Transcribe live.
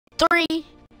RG3.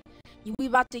 We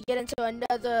about to get into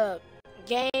another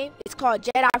game. It's called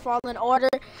Jedi Fallen Order.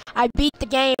 I beat the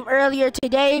game earlier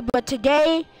today, but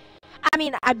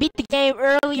I beat the game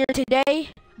earlier today,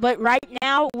 but right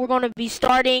now we're going to be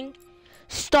start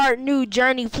new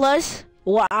Journey Plus.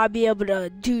 Well, I'll be able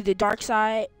to do the dark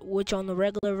side, which on the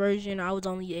regular version I was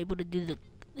only able to do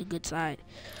the good side.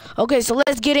 Okay, so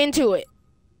let's get into it.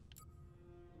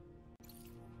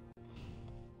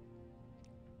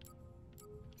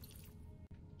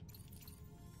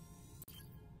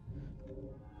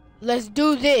 Let's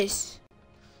do this.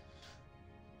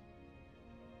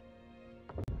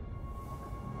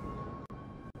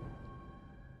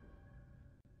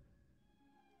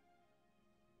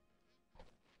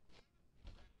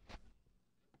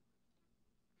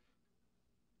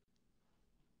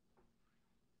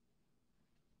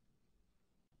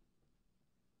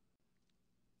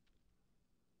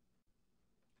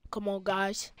 Come on,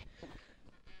 guys.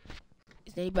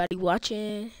 Is anybody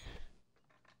watching?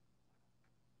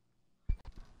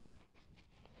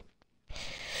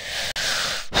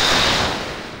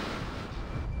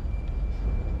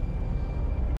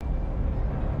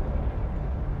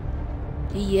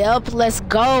 Yep, let's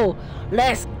go.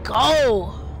 Let's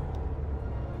go.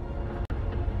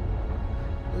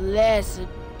 Let's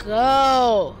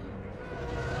go.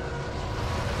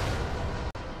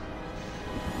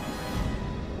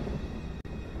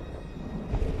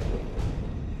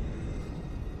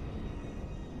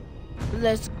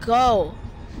 Let's go.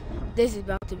 This is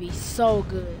about to be so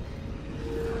good.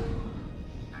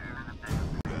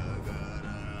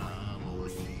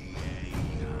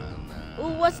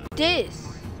 Ooh, what's this?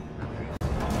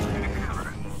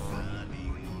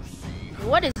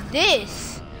 What is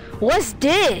this? What's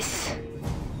this?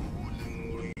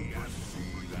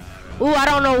 Ooh, I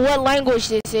don't know what language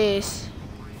this is.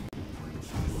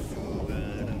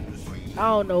 I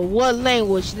don't know what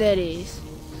language that is.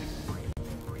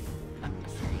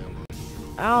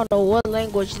 I don't know what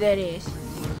language that is.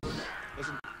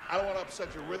 Listen, I don't want to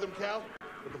upset your rhythm, Cal,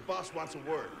 but the boss wants a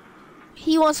word.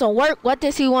 He wants some work? What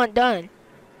does he want done?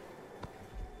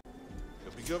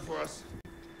 It'll be good for us.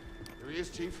 Here he is,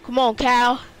 Chief. Come on,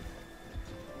 Cal.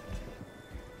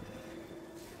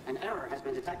 An error has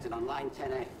been detected on line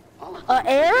 10A. An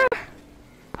error?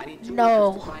 I need two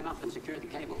no. to climb up and secure the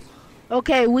cables.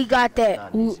 Okay, we got that.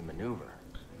 Not an easy maneuver.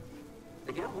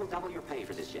 The guild will double your pay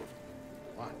for this shift.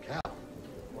 Come on, Cal.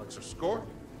 What's your score?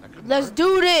 Let's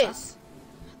do this.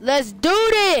 Let's do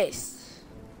this.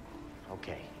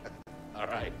 Okay. All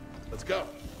right, let's go.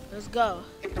 Let's go.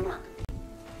 Get to work.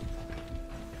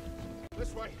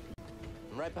 This way.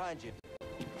 I'm right behind you.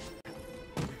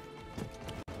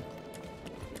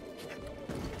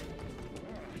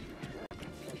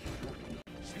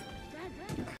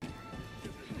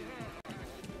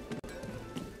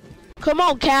 Come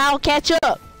on, Cal, catch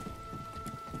up.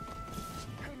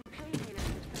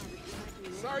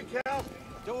 Sorry, Cal.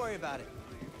 Don't worry about it.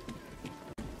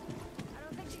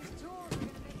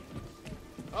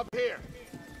 Up here.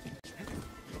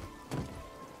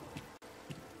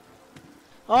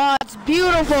 Oh, it's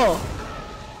beautiful.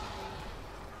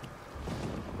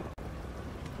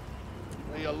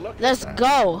 Let's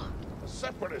go. A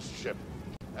separatist ship.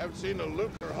 Haven't seen a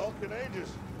Luke or Hulk in ages.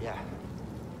 Yeah.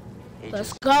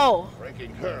 Let's go.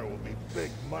 Breaking her will be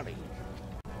big money.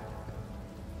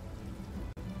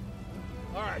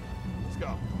 All right, let's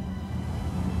go.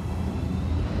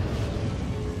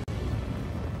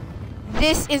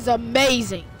 This is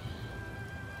amazing.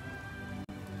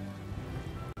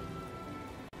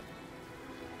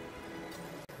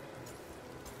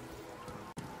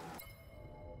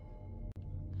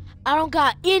 I don't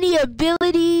got any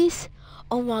abilities.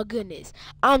 Oh my goodness.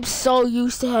 I'm so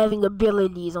used to having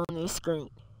abilities on this screen.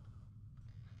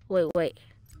 Wait.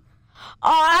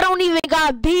 Oh, I don't even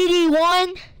got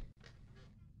BD1.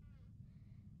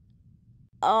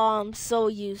 Oh, I'm so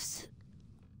used.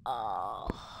 Oh.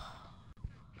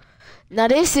 Now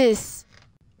that's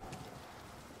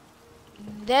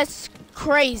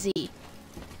crazy.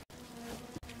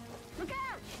 Look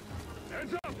out!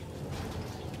 Hands up! What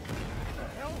the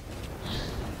hell?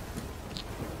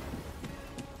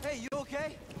 Hey, you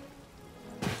okay?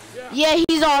 Yeah,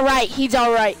 he's all right. He's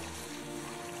all right.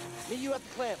 Meet you at the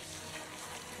clamps.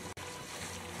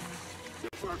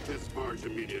 Depart this barge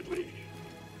immediately.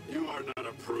 You are not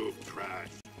approved trash.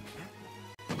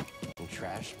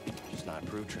 Trash, just not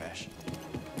approved trash.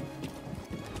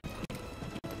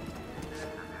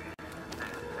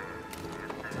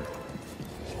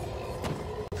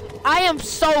 I am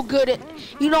so good at,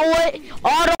 you know what?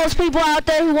 All those people out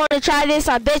there who want to try this,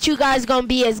 I bet you guys gonna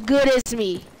be as good as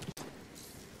me.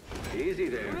 Easy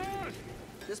there.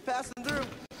 This Just passing through.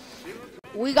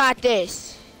 We got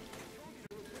this.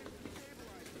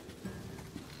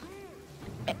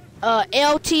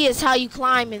 LT is how you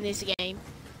climb in this game.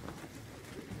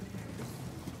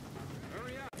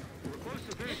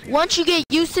 Once you get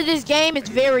used to this game, it's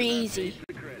very easy.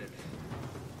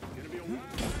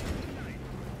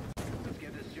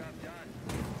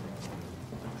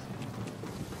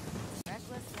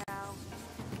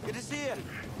 Good to see you.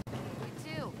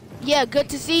 You too. Yeah, good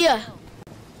to see ya.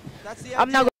 That's the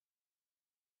I'm not.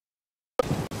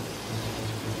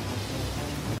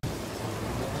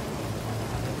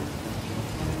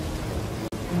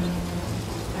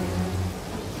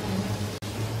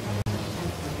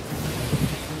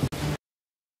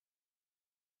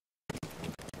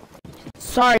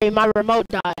 Sorry, my remote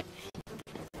died.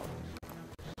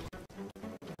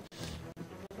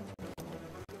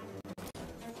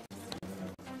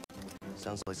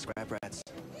 Sounds like scrap rats.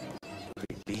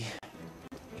 Creepy.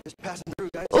 Just passing through,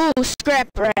 guys. Ooh, scrap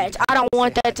rats. I don't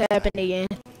want that to happen again.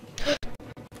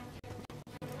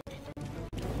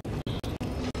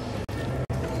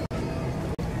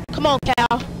 Come on,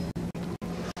 Cal.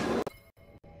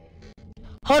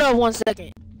 Hold on 1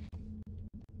 second.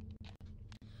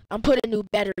 I'm putting new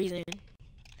batteries in.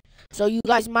 So you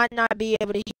guys might not be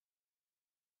able to hear.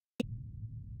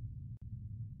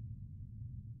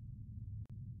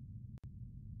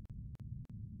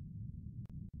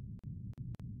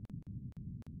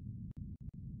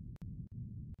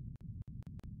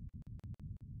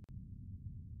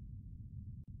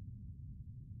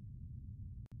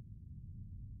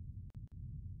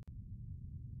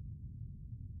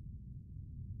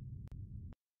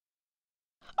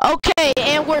 Okay,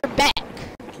 and we're back.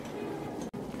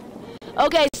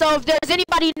 Okay, so if there's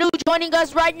anybody new joining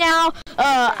us right now,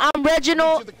 I'm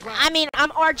Reginald.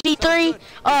 I'm RG3.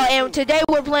 And today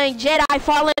we're playing Jedi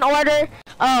Fallen Order.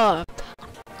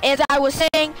 As I was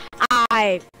saying,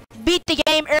 I beat the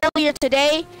game earlier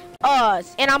today.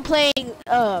 And I'm playing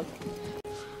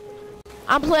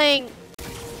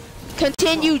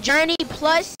Continue Journey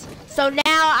Plus. So now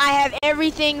I have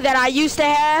everything that I used to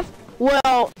have.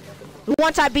 Well,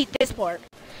 once I beat this part.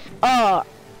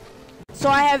 So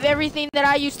I have everything that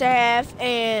I used to have,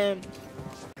 and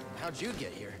How'd you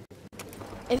get here?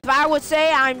 if I would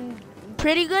say, I'm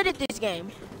pretty good at this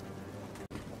game.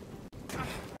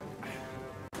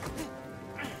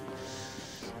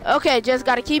 Okay, just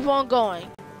gotta keep on going.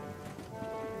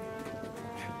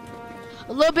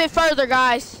 A little bit further,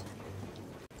 guys.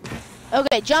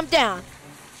 Okay, jump down.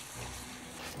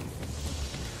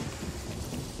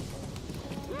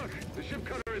 Look, the ship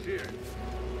cutter is here.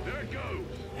 There it goes.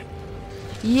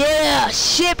 Yeah,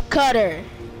 ship cutter. Hey,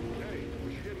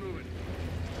 we should get moving.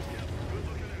 Good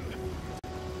looking out.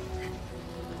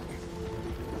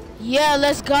 Yeah,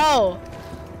 let's go.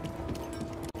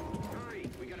 Hurry,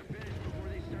 we gotta finish before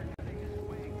they start cutting this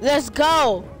wing. Let's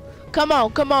go. Come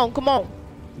on, come on, come on.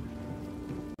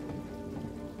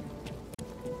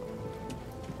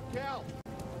 Cal,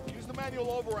 use the manual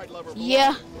override lever. below.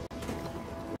 Yeah.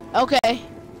 Okay.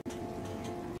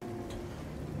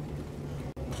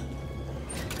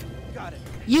 Got it.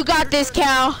 You got this,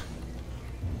 Cal. Hold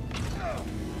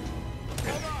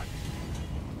on.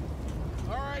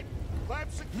 All right, clamp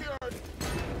secured.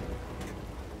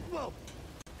 Whoa.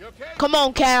 You okay? Come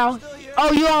on, Cal.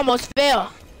 Oh, you almost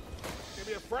fell. Give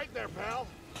me a fright there, pal.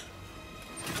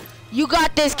 You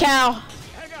got this, Cal.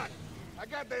 Hang on. I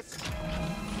got this.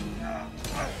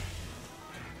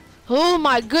 Oh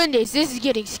my goodness, this is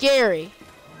getting scary.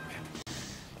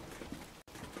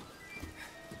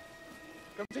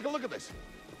 Come take a look at this.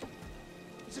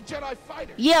 It's a Jedi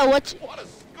fighter. Yeah, what? What a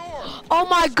score. Oh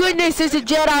my goodness, it's a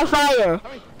Jedi fire.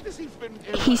 I mean, this thing's been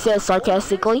He says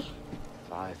sarcastically.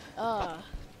 5.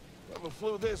 Whoever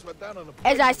flew this went down on a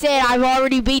As I said, I've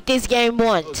already beat this game Those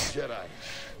once. Jedi.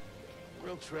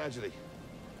 Real tragedy.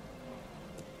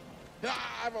 Yeah,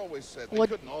 I've always said they What-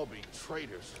 couldn't all be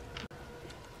traitors.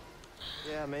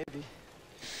 Yeah, maybe.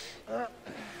 Guess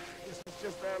it's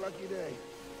just our lucky day.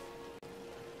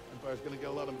 Empire's gonna get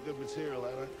a lot of good material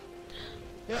out of it.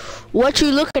 Yeah, What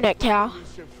you looking at, Cal?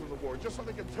 these ships from the war, just so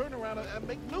they can turn around and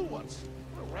make new ones.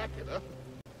 What a racket, huh?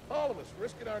 All of us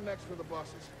risking our necks for the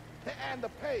bosses. And the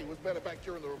pay was better back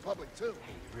during the Republic, too.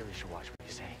 Hey, you really should watch what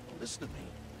you say. Listen to me.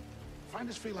 Find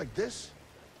us free like this,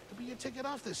 it'll be your ticket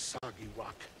off this soggy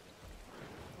rock.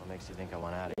 What makes you think I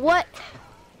want out of What?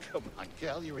 Come on,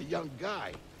 Cal, you're a young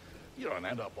guy. You don't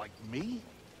end up like me.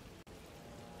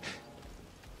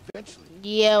 Eventually,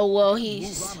 Yeah, well, move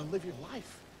he's... on and live your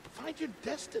life. Find your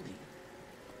destiny.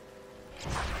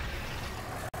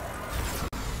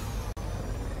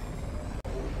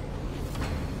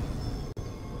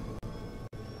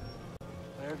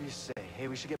 Whatever you say. Hey,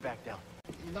 we should get back down.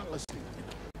 You're not listening.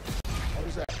 What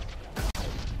was that?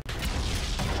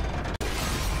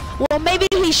 Well, maybe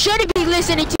he shouldn't be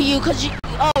listening to you, cause you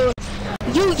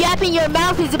yapping your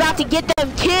mouth is about to get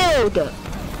them killed.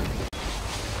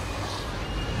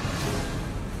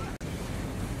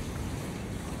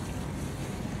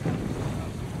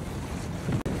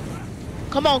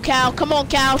 Come on, Cal. Come on,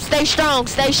 Cal. Stay strong.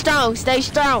 Stay strong. Stay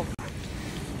strong.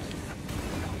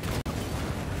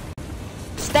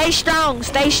 Stay strong.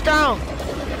 Stay strong.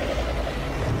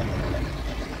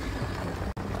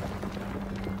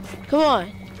 Come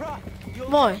on.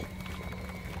 Come on.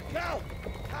 Cal!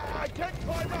 I can't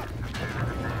climb up!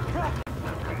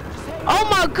 Oh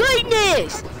my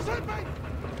goodness!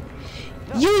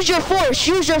 Use your force.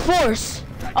 Use your force.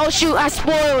 Oh shoot! I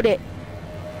spoiled it.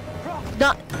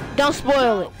 Don't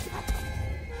spoil it.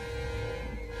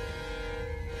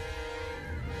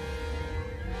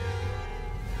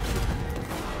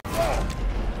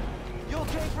 You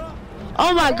okay, bro?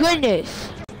 Oh my goodness.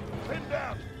 Pin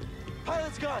down!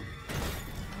 Pilot's gone.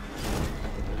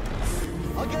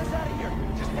 I'll get us out of here.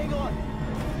 Just hang on.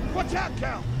 Watch out,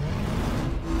 Cal!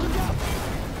 Look out.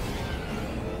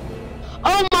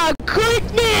 Oh my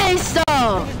goodness! It's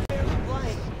barely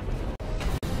flying.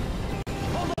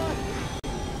 Hold on.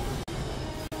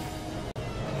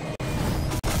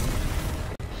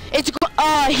 It's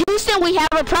Houston, we have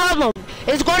a problem.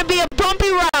 It's going to be a bumpy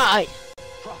ride.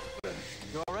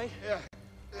 You all right? Yeah.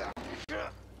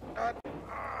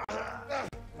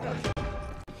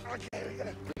 Okay,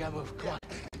 We gotta move. Come on.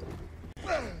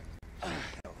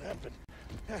 Hell happened.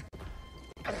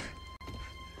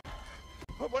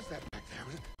 What was that back there?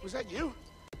 Was that you?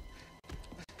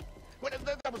 Well,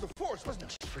 that was the Force, wasn't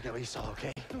it? Just forget what you saw,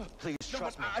 okay? Please No,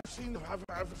 trust me. I've seen the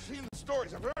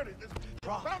stories. I've heard it.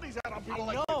 Rob, Bounties out on people I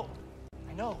like know.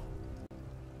 I know.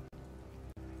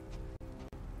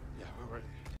 Yeah, we're ready.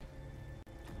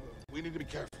 We need to be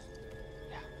careful.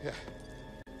 Yeah.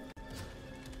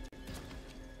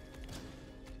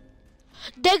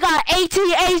 They got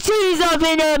AT-ATs up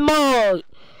in that mug.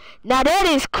 Now that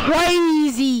is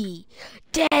crazy.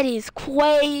 That is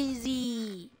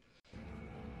crazy.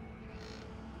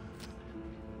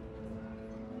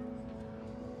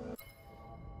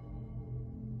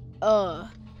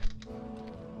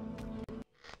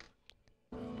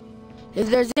 If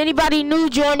there's anybody new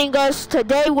joining us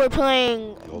today, we're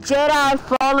playing Jedi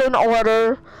Fallen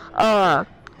Order.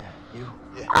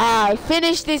 I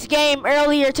finished this game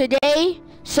earlier today,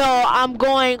 so I'm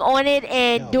going on it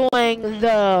and doing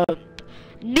the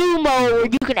new mode where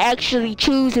you can actually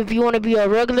choose if you want to be a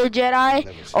regular Jedi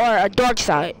or a dark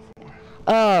side.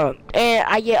 And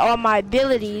I get all my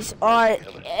abilities, or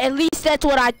at least that's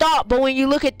what I thought. But when you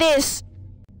look at this,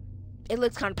 it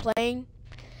looks kind of plain.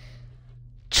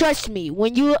 Trust me,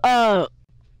 when you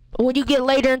get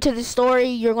later into the story,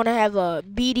 you're gonna have a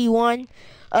BD1.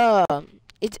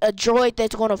 It's a droid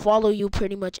that's gonna follow you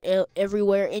pretty much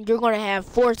everywhere, and you're gonna have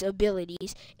force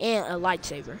abilities and a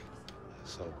lightsaber.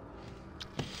 So,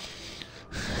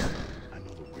 I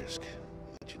know the risk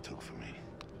that you took for me.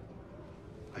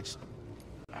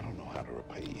 I don't know how to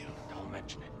repay you. Don't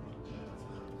mention it.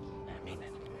 I mean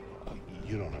it.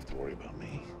 You don't have to worry about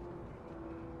me.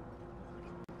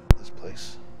 This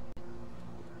place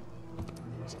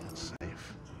is not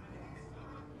safe.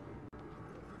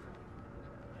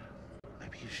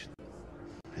 Maybe you should,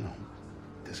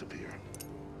 disappear.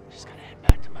 Just gotta head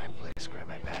back to my place, grab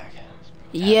my bag.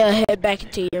 Yeah, head back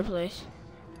into your place.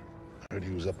 I heard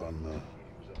he was up on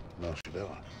Mel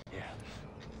Shadella. Yeah.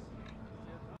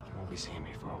 You won't be seeing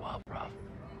me for a while, bro.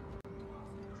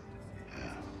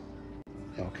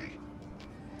 Yeah. Okay.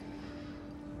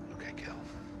 Okay, Cal.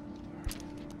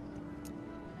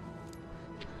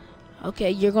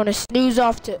 Okay, you're gonna snooze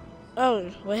off to.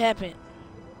 Oh, what happened?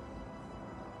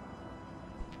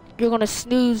 You're gonna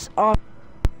snooze off.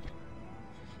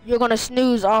 You're gonna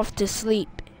snooze off to sleep.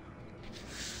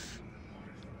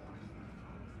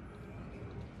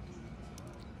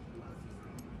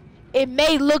 It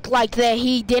may look like that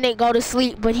he didn't go to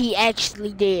sleep, but he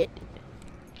actually did.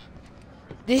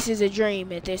 This is a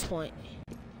dream at this point.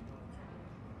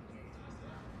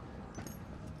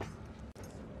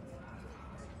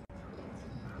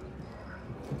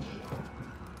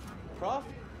 Prof?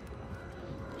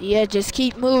 Yeah, just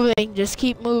keep moving. Just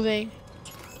keep moving.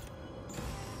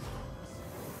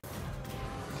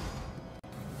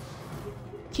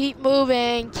 Keep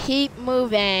moving. Keep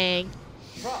moving.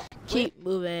 Prof, Keep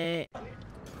moving.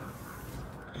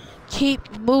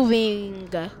 Keep moving.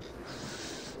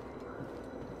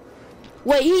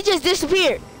 Wait, he just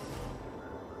disappeared.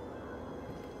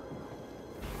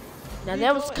 Now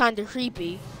that was kind of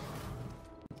creepy.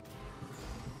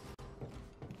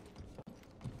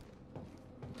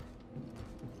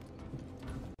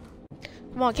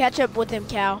 Come on, catch up with him,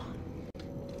 Cal.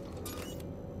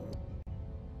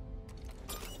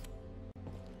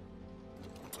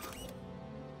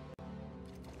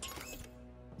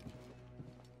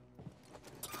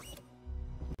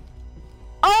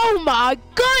 Oh my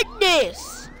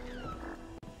goodness!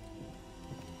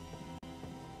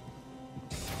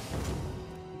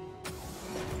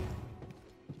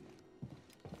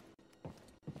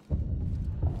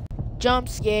 Jump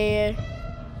scare.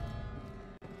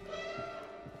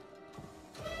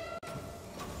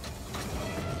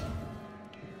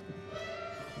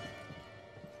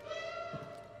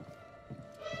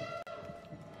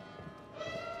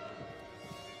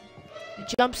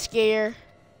 Jump scare.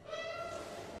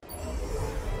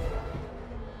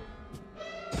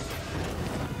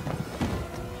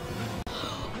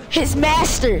 His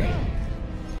master.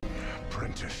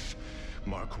 Apprentice,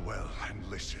 mark well and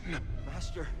listen.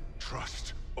 Master.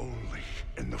 Trust only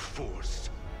in the Force.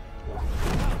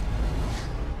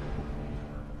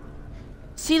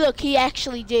 See, look, he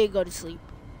actually did go to sleep.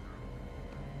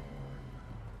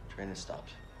 Train has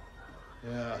stopped.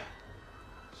 Yeah,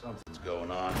 something's going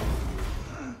on.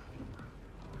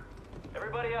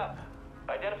 Everybody up.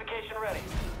 Identification ready.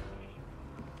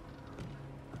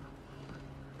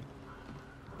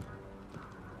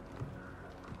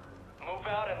 Move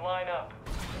out and line up.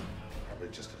 Probably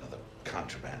just another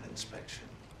contraband inspection.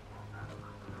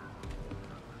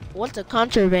 What's a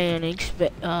contraband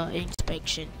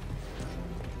inspection?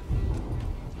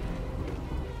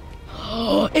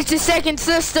 Oh, it's the second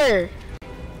sister.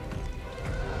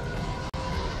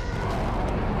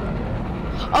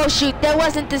 Oh shoot, that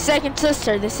wasn't the second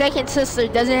sister. The second sister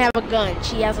doesn't have a gun.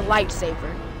 She has a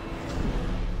lightsaber.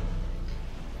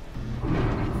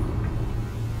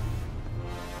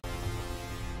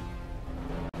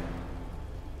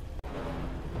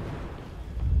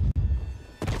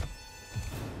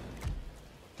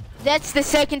 That's the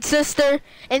second sister,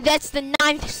 and that's the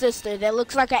ninth sister that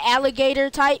looks like an alligator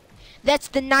type. That's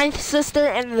the ninth sister,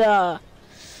 and the...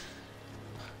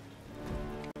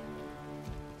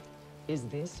 Is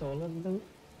this all of them?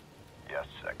 Yes,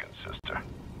 second sister.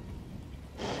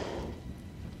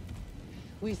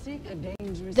 We seek a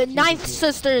dangerous The ninth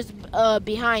fugitive. sister is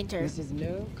behind her. This is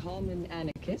no common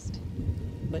anarchist,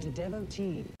 but a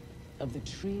devotee of the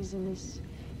treasonous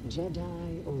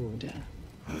Jedi Order.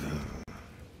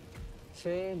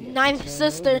 Failure Ninth to turn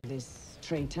sister. over this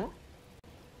traitor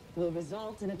will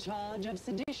result in a charge of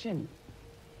sedition.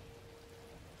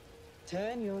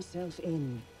 Turn yourself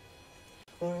in,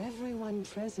 or everyone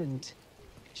present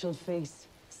shall face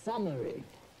summary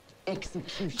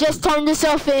execution. Just turn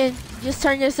yourself in. Just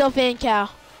turn yourself in, Cal.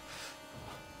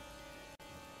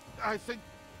 I think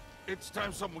it's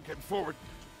time someone came forward.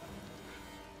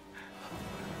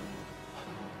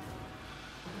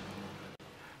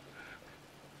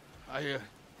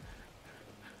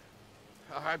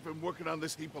 I've been working on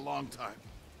this heap a long time.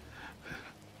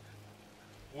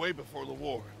 Way before the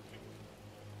war.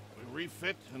 We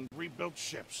refit and rebuilt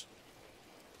ships.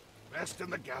 Best in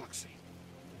the galaxy.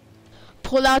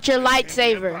 Pull out your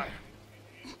lightsaber.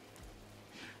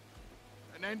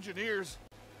 And engineers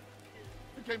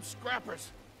became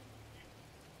scrappers.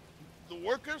 The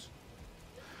workers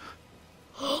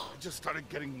just started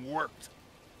getting worked.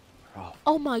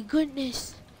 Oh my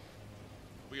goodness.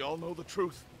 We all know the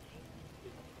truth.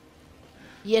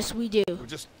 Yes, we do. We're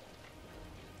just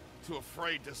too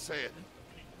afraid to say it.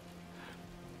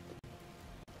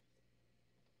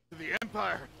 To the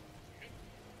Empire,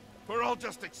 we're all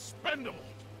just expendable.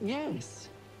 Yes,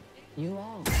 you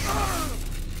are.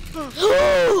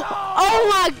 Oh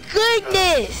my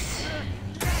goodness!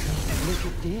 Look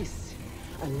at this,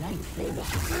 a lightsaber.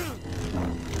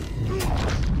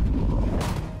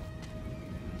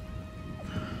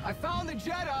 I found the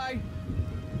Jedi!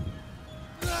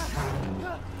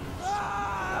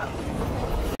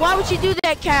 Why would you do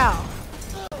that, Cal?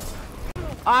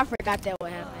 Oh, I forgot that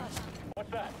what happened.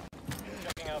 What's that?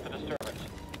 Checking out the disturbance.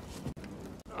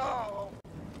 Oh,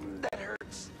 that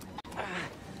hurts.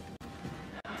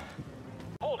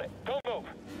 Hold it. Don't move.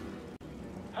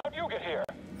 How'd you get here?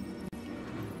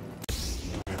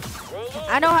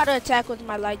 I know how to attack with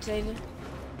my lightsaber.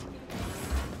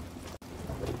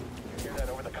 Hear that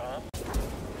over the comm?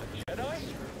 The Jedi?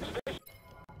 Space?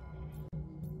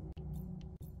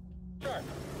 Sharp.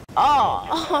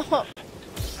 Oh.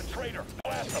 A traitor.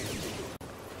 Blast him.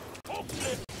 Oh,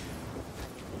 shit.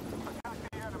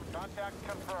 Contact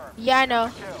confirmed. Yeah, I know.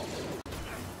 Kill.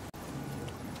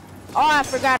 Oh, I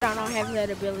forgot I don't have that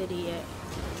ability yet.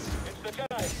 It's the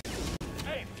Jedi.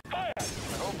 Hey, fire! I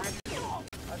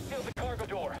sealed the cargo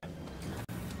door.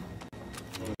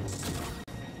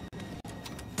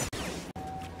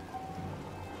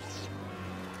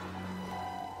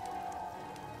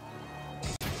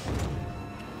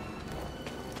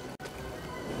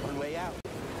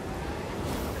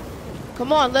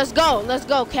 Come on, let's go. Let's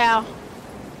go, Cal.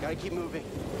 Gotta keep moving.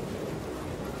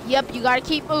 Yep, you gotta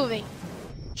keep moving.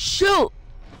 Shoot!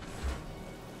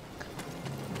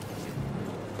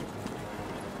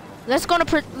 Let's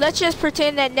just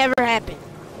pretend that never happened.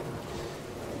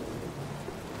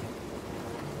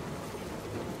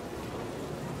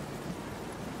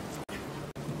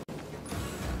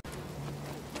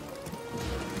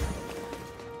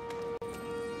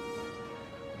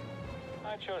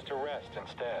 I chose to rest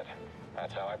instead.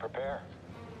 That's how I prepare.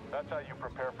 That's how you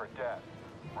prepare for death.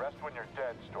 Rest when you're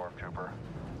dead, Stormtrooper.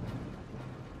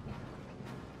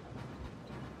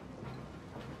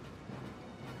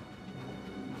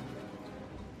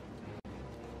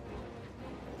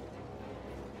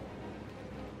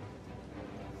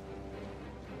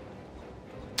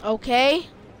 Okay.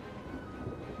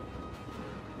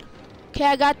 Okay,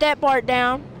 I got that part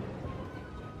down.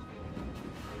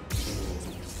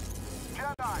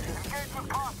 Jedi, engage with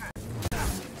caution.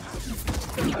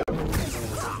 You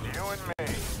and me.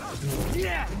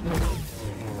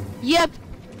 Yep.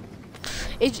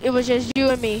 It was just you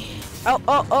and me. Oh.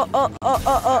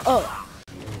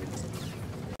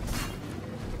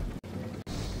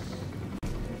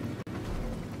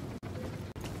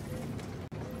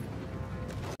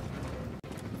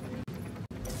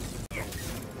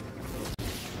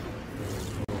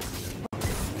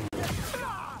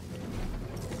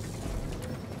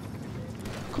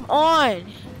 Come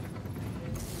on.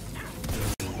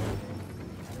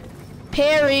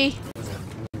 Parry.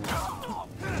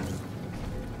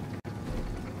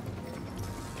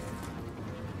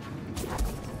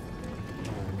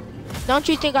 Don't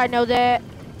you think I know that?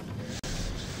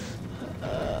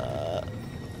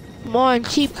 Come on,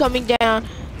 keep coming down.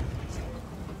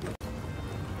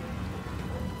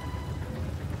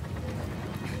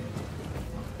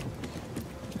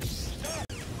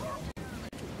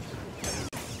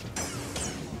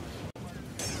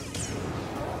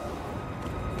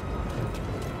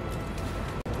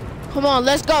 Come on,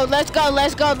 let's go.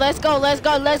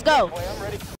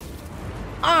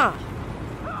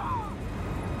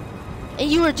 And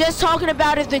you were just talking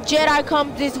about if the Jedi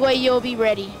come this way, you'll be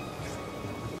ready.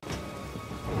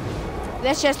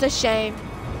 That's just a shame.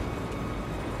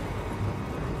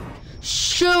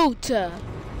 Shoot!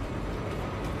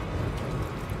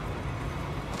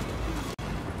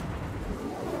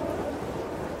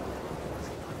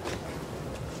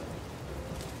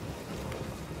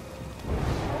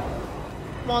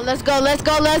 Come on, let's go. Let's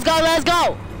go.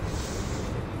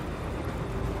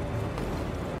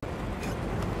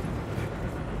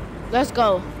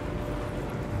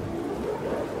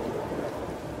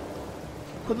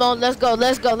 Come on, let's go.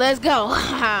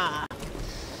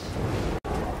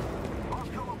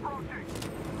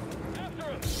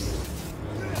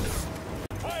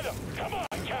 Fight him! Come on,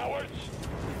 cowards!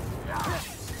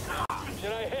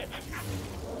 Should I hit?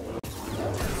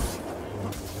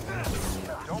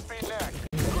 Don't be next.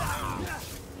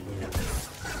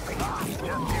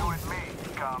 Just you and me,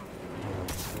 come.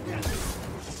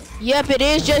 Yep, it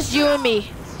is just you and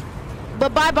me.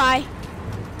 But bye-bye.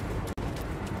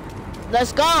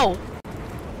 Let's go.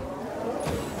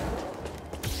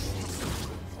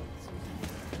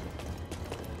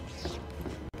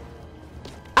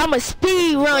 I'm a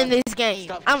speed run this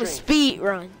game. I'm a speed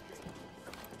run.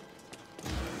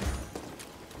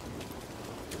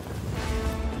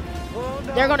 Oh,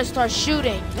 no. They're gonna start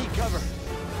shooting. Need cover.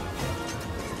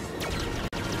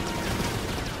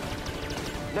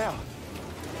 Now.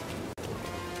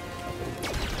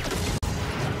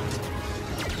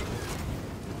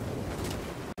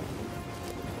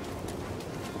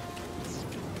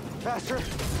 Faster.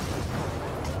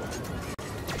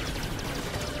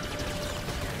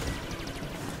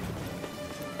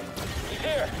 He's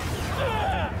here!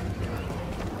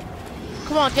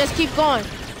 Come on, just keep going.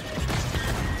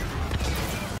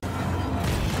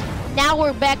 Now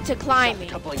we're back to climbing.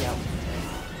 Coupling out.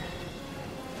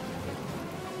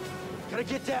 Gotta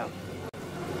get down.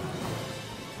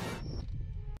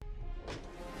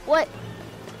 What?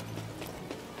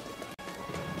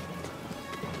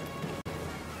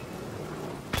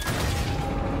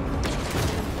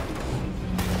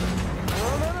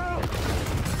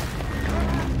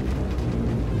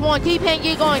 Come on, keep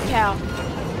hanging going, Cal.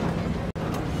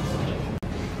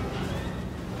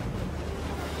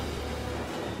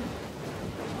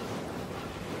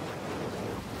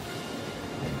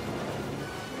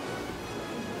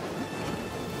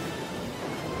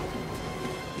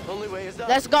 Only way is up.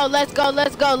 Let's go.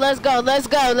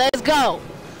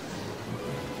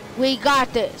 We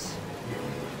got this.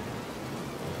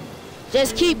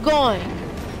 Just keep going.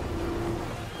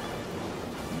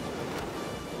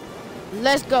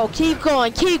 Let's go. Keep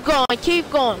going. Keep going. Keep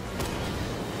going.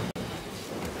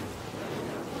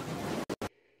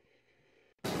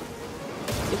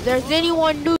 If there's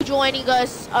anyone new joining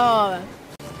us, I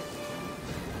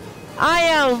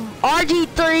am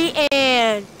RG3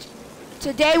 and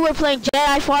today we're playing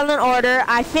Jedi Fallen Order.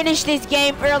 I finished this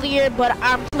game earlier, but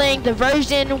I'm playing the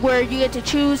version where you get to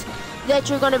choose that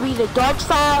you're going to be the dark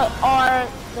side or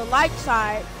the light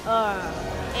side.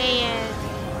 And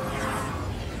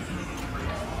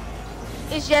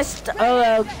it's just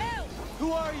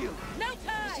Who are you? No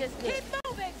time. Keep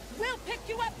moving. We'll pick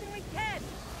you up when we can.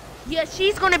 Yeah,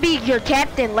 she's gonna be your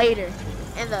captain later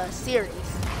in the series.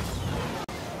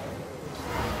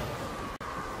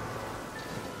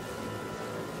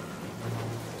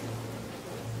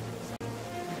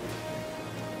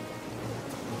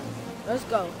 Let's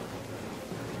go.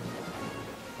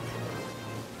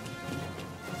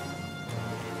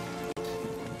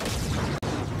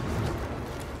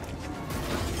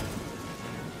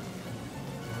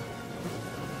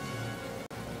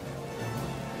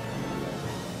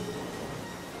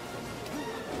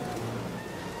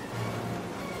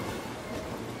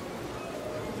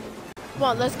 Come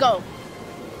on, let's go.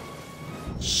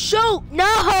 Shoot!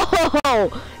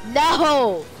 No!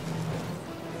 No!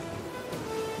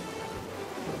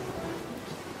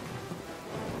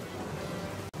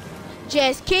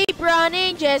 Just keep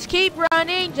running, just keep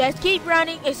running, just keep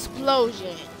running.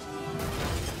 Explosion.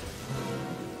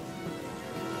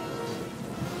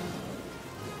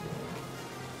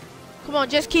 Come on,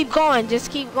 just keep going, just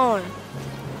keep going.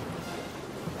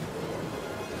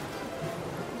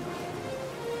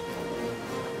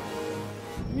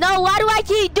 No, why do I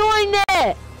keep doing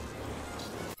that?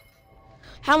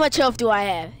 How much health do I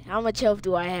have? How much health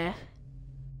do I have?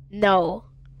 No.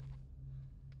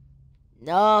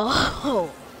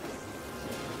 No.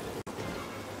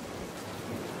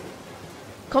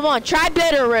 Come on, try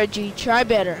better, Reggie. Try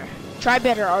better. Try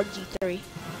better, RG3.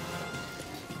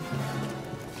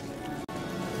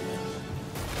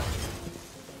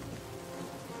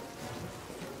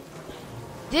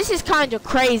 This is kind of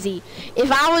crazy. If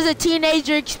I was a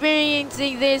teenager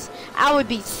experiencing this, I would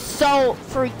be so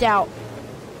freaked out.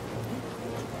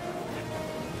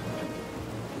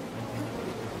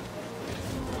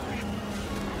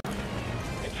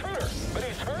 Intruder, but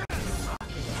he's hurt.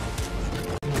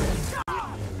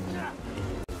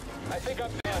 I think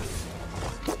I'm dead.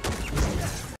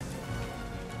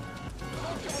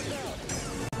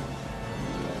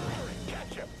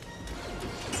 Catch him.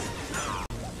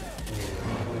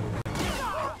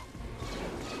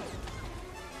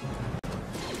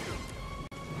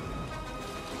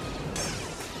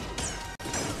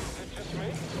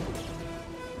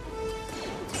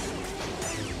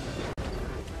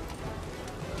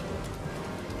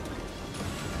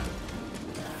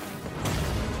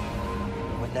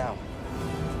 Now,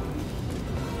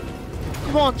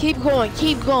 Come on, keep going,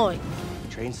 keep going.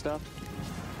 train stuff?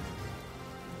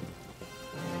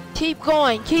 Keep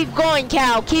going,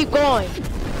 Cal, keep going.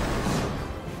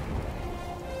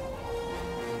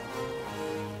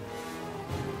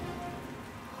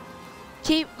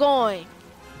 Keep going.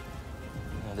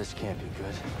 No, this can't be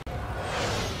good.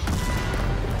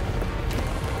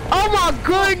 Oh my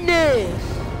goodness!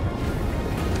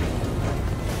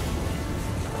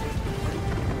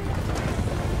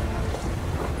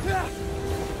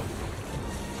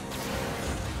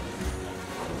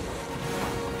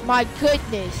 My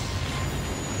goodness.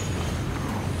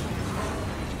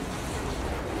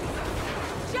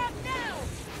 Jump now!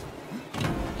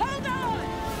 Hold on!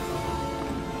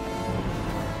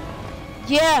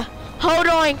 Yeah, hold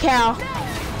on, Cal.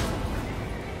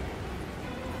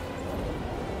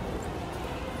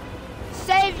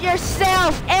 Save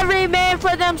yourself! Every man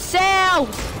for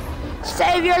themselves!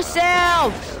 Save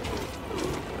yourselves!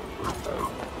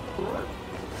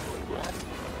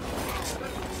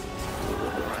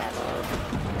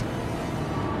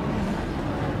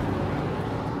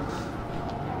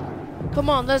 Come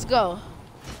on, let's go.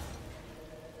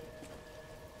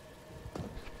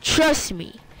 Trust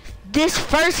me, this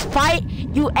first fight,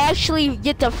 you actually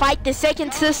get to fight the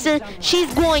second sister.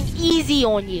 She's going easy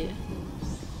on you.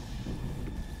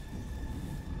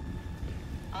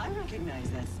 I recognize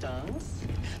that stance.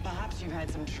 Perhaps you've had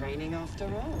some training after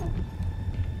all.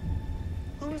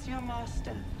 Who is your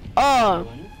master?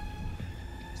 Someone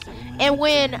And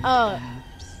when,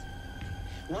 perhaps.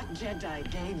 What Jedi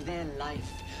gave their life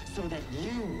so that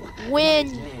you when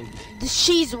might live?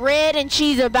 she's red and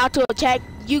she's about to attack,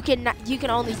 you can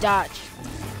only dodge.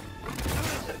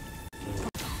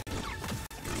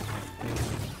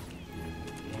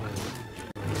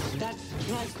 That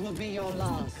strike will be your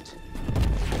last.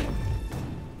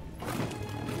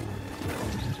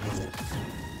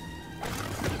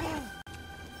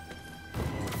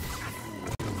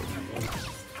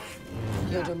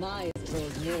 Your demise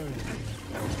draws nearer.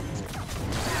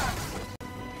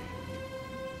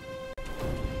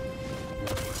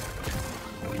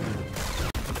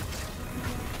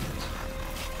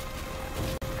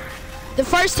 The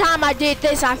first time I did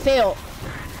this, I failed.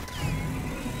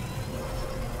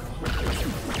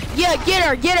 Yeah, get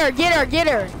her, get her, get her, get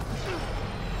her.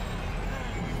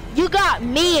 You got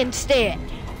me instead.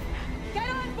 Get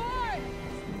on board!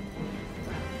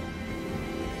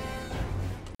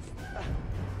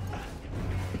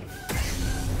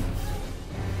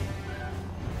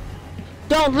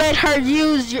 Don't let her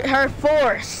use her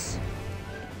force.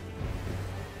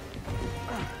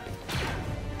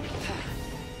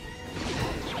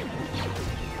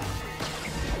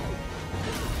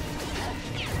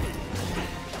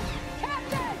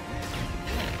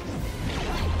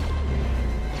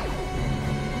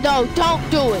 No,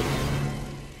 don't do it.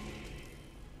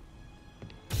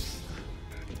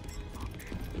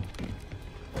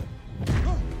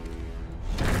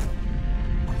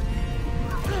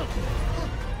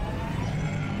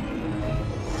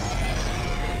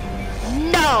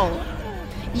 No.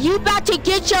 You about to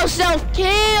get yourself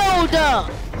killed.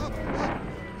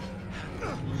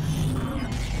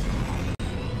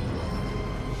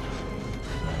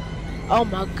 Oh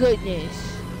my goodness.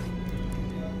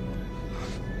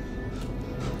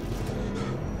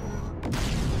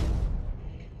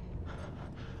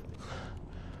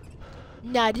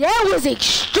 Now that was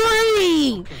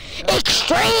extreme!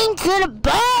 Extreme to the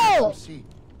bone!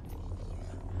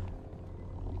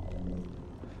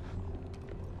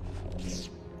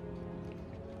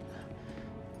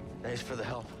 Thanks for the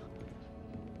help.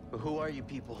 But who are you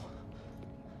people?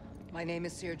 My name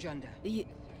is Sir Junda,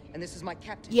 and this is my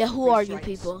captain. Yeah, who are you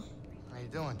people? How you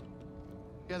doing?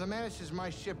 Yeah, the Mantis is my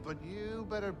ship, but you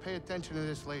better pay attention to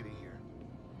this lady here.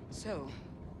 So,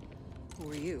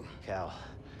 who are you? Cal.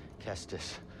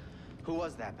 Kestis. Who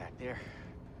was that back there?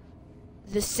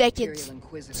 The second Imperial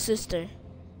Inquisitor. sister.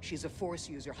 She's a Force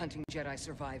user hunting Jedi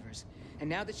survivors. And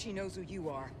now that she knows who you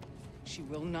are, she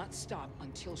will not stop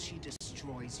until she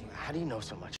destroys you. How do you know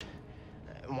so much?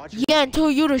 Yeah,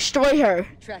 until you destroy her.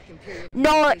 Track Imperial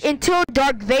No, communication. until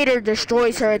Darth Vader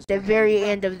destroys her at the very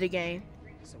end of the game.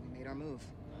 So we made our move.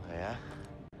 Oh, yeah?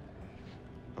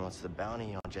 And what's the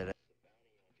bounty on Jedi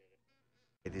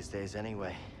these days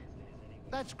anyway?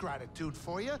 That's gratitude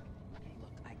for you.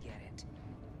 Look, I get it.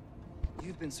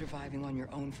 You've been surviving on your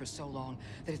own for so long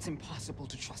that it's impossible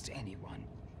to trust anyone.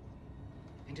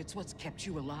 And it's what's kept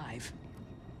you alive.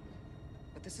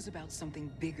 But this is about something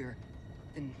bigger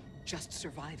than just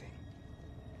surviving.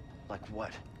 Like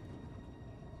what?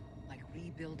 Like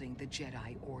rebuilding the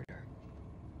Jedi Order.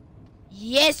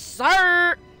 Yes,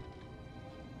 sir!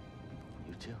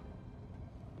 You two?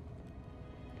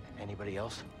 Anybody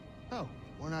else? Oh,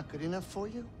 we're not good enough for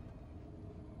you?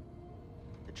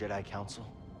 The Jedi Council?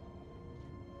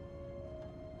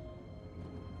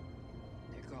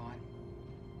 They're gone.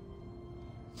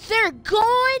 They're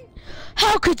gone?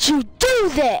 How could you do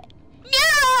that?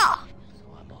 Yeah!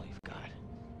 So I'm all you've got.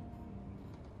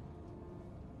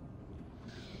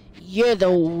 You're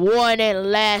the one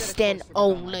and last and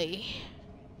only.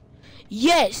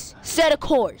 Yes, set a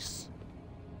course.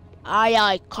 Aye,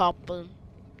 aye, Captain.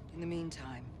 In the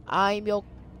meantime, I'm your...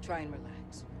 try and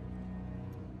relax.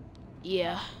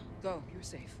 Yeah. Go, you're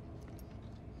safe.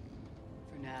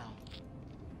 For now.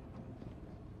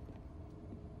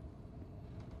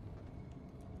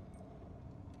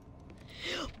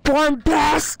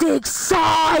 Bombastic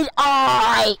side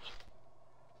eye!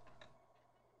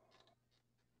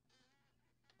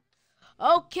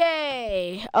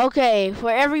 Okay, for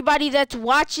everybody that's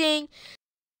watching,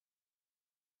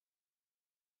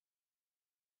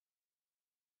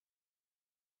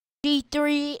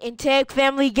 RG3 Nteg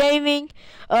Family Gaming,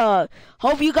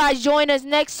 hope you guys join us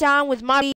next time with my